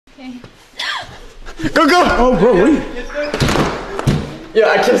Okay. Go, go! Oh, bro, what are you? Yeah,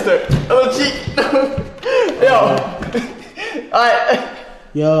 I kissed her. Oh, cheek.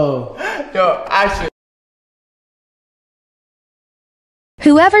 Yo. Yo, action.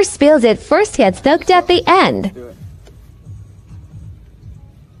 Whoever spills it first gets hooked at the end.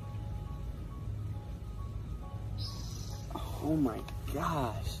 oh my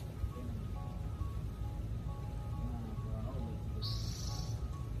gosh.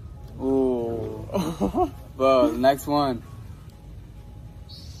 Ooh. Bro, the next one.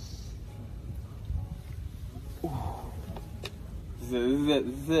 This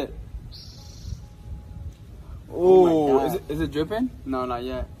is it. Oh, is it dripping? No, not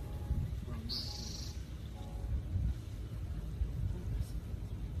yet.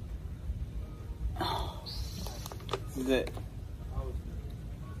 This is it.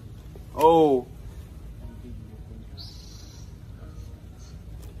 Oh.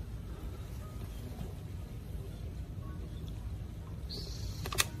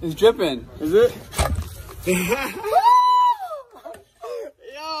 It's dripping. Is it?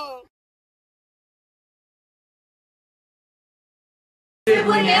 Yo.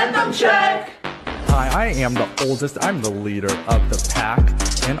 Sibling anthem check. Hi, I am the oldest, I'm the leader of the pack,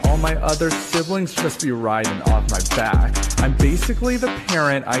 and all my other siblings just be riding off my back. I'm basically the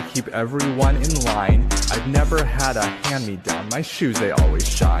parent, I keep everyone in line. I've never had a hand-me-down, my shoes they always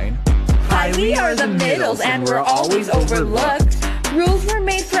shine. Hi, we are the middles and we're always overlooked. Rules were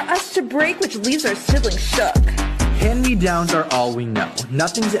made for us to break, which leaves our siblings shook. Hand-me-downs are all we know,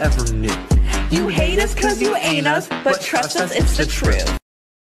 nothing's ever new. You hate us cause you ain't us, but trust us, it's the truth.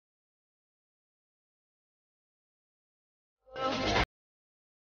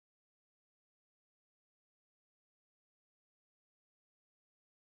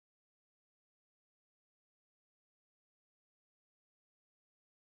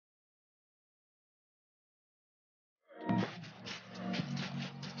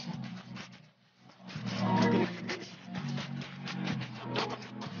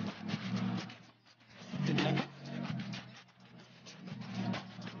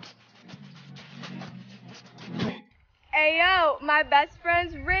 Hey yo, my best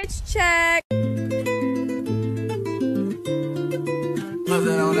friend's rich check. I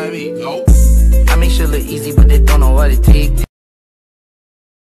make shit look easy, but they don't know what it takes.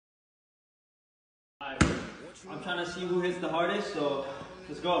 I'm trying to see who hits the hardest, so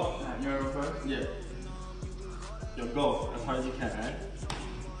let's go. You wanna go first? Yeah. Yo, go as hard as you can, right?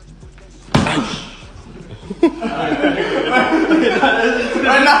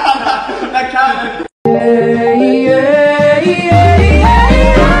 That counts.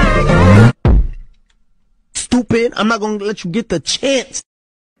 Stupid, I'm not gonna let you get the chance.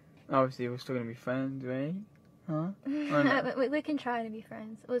 Obviously, we're still gonna be friends, right? Huh? We can try to be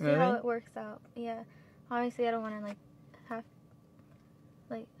friends. We'll see how it works out. Yeah. Honestly, I don't want to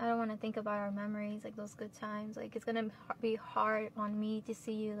I don't want to think about our memories, like those good times. Like it's gonna be hard on me to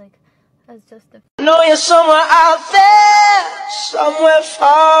see you like as just a. I know you're somewhere out there, somewhere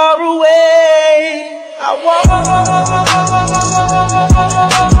far away. I want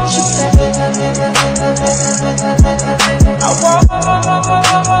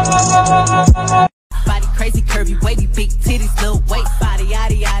Body crazy, curvy, wavy, big titties, little waist, body,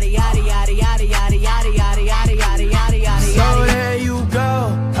 yada yada yada yada yada yada yada yada yada yada yada yada. So there you go.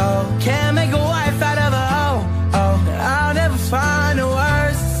 Oh, can't make a wife out of a hoe. Oh, I'll never find the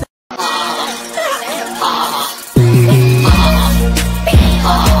words to say.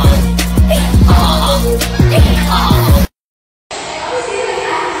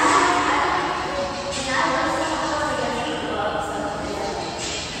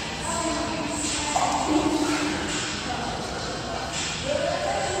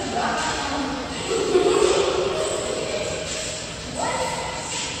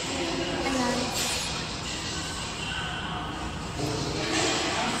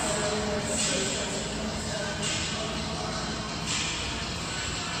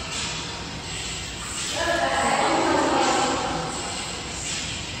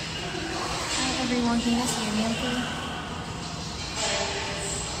 Everyone, can you guys hear me okay?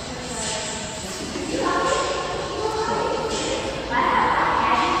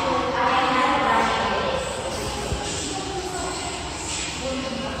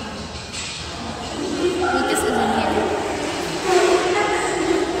 Lucas isn't here.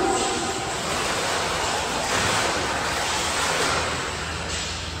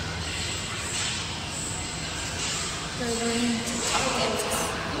 We're going to talk it.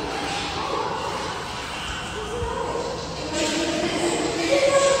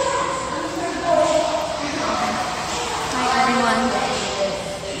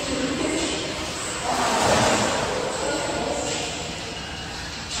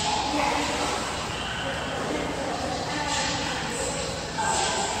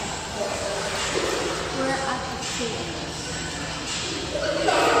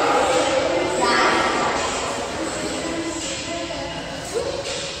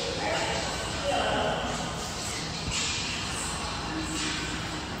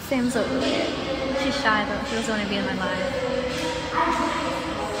 Mom's over there. She's shy though. She doesn't want to be in my life.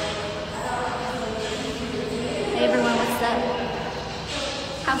 Hey everyone, what's up?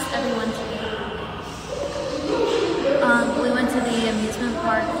 How's everyone today? We went to the amusement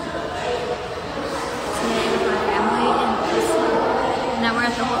park today with our family, and now we're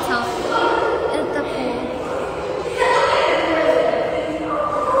at the hotel at the pool.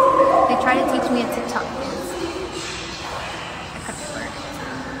 They try to teach me a TikTok dance. I couldn't learn it.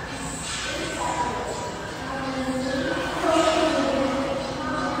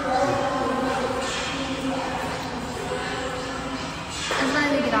 I just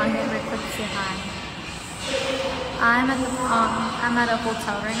wanted to get on here real quick to say hi. I'm at a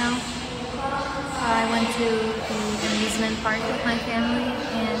hotel right now. I went to the amusement park with my family,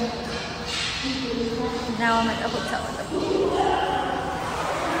 and now I'm at the hotel at the pool.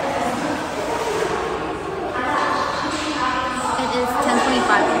 It is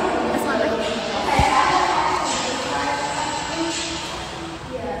 10:25. That's my birthday.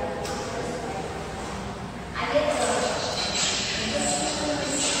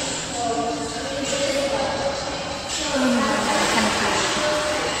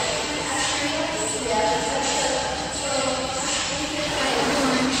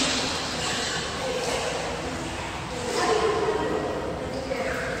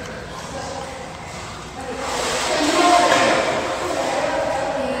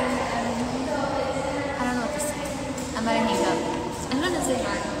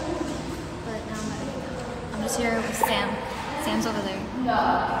 Here with Sam. Sam's over there. She's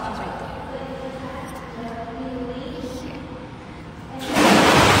right there. Here.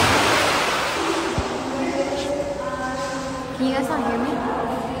 Can you guys not hear me?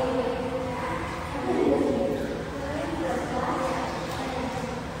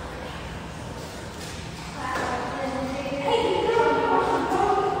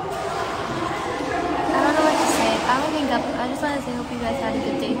 I don't know what to say. I will hang up. I just want to say I hope you guys had a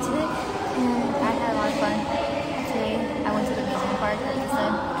good day today. And I had a lot of fun today. I went to the amusement park, like I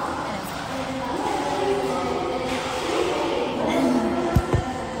said, and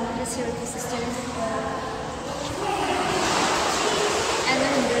I'm just here with the sisters. And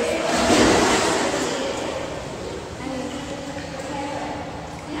then this.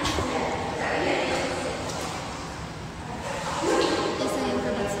 Yes, I am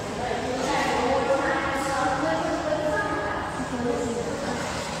from Mexico.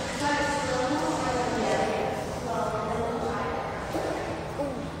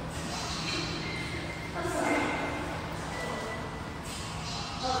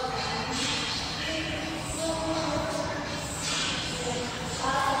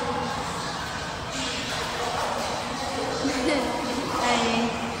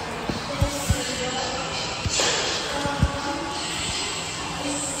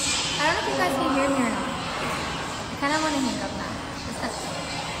 I don't know if you guys can hear me or not. I kind of want to hang up now.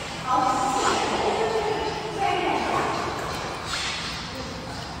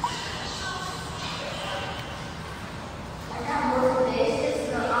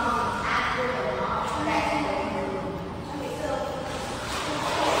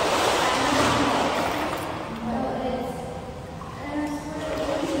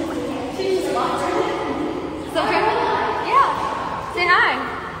 It's okay? Yeah. Say hi.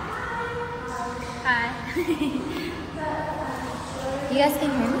 Hi. You guys can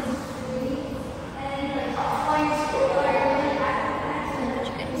hear me?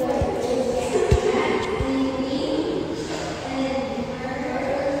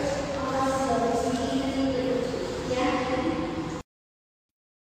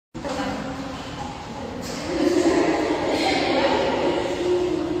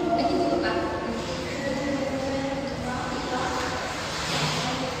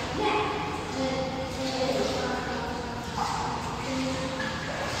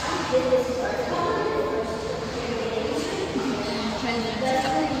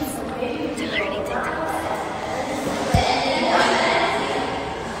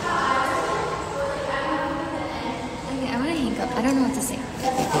 I don't know what to say.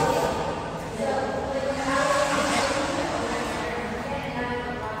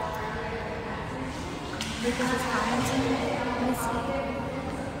 Lucas is commenting. Let me see.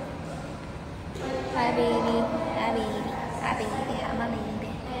 Hi baby. Hi baby. Hi baby. I'm a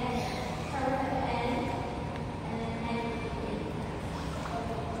baby.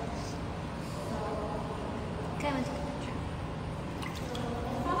 Okay, I'm gonna take a picture.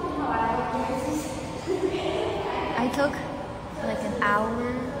 I took like an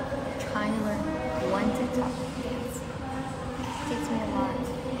hour trying to learn one TikTok dance. It takes me a lot.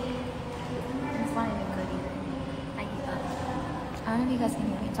 And it's not even good either. I give up. I don't don't know if you guys can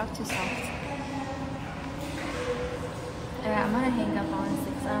hear me. Talk too soft. Alright, I'm gonna hang up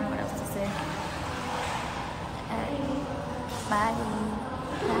honestly because I don't know what else to say. Alright. Bye.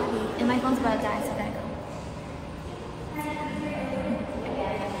 Bye. And my phone's about to die, so I gotta go.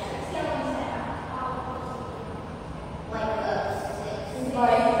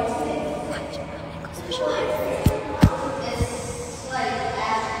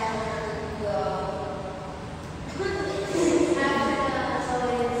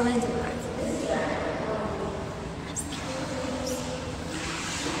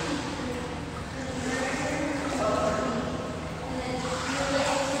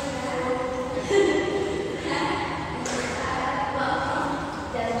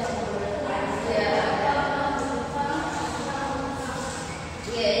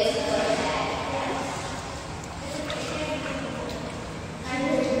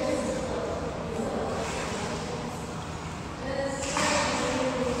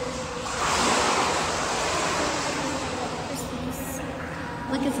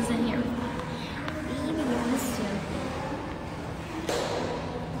 Lucas isn't here.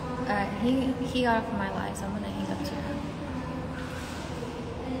 He got off of my live, so I'm gonna hang up too.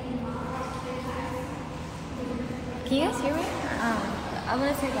 Can you guys hear me? I'm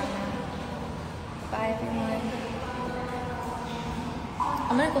gonna say bye now. Bye everyone.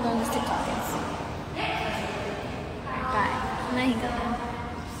 I'm gonna go on this TikTok and see. Bye. I'm gonna hang up now.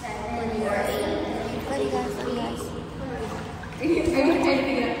 Love you guys. Love you guys.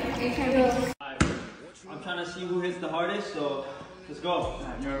 I'm trying to see who hits the hardest, so let's go.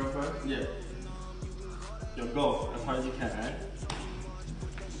 You're over first? Yeah. Yo, go as hard as you can, alright?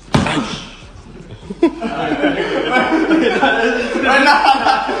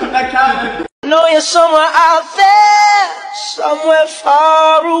 I know you're somewhere out there, somewhere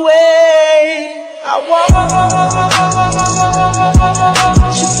far away. I want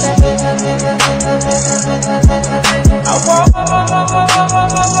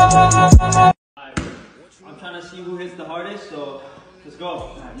I'm trying to see who hits the hardest, so let's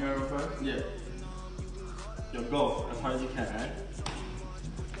go. You're over first? Yeah. Yo, go as hard as you can, alright?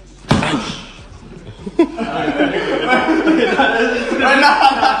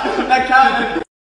 That counts.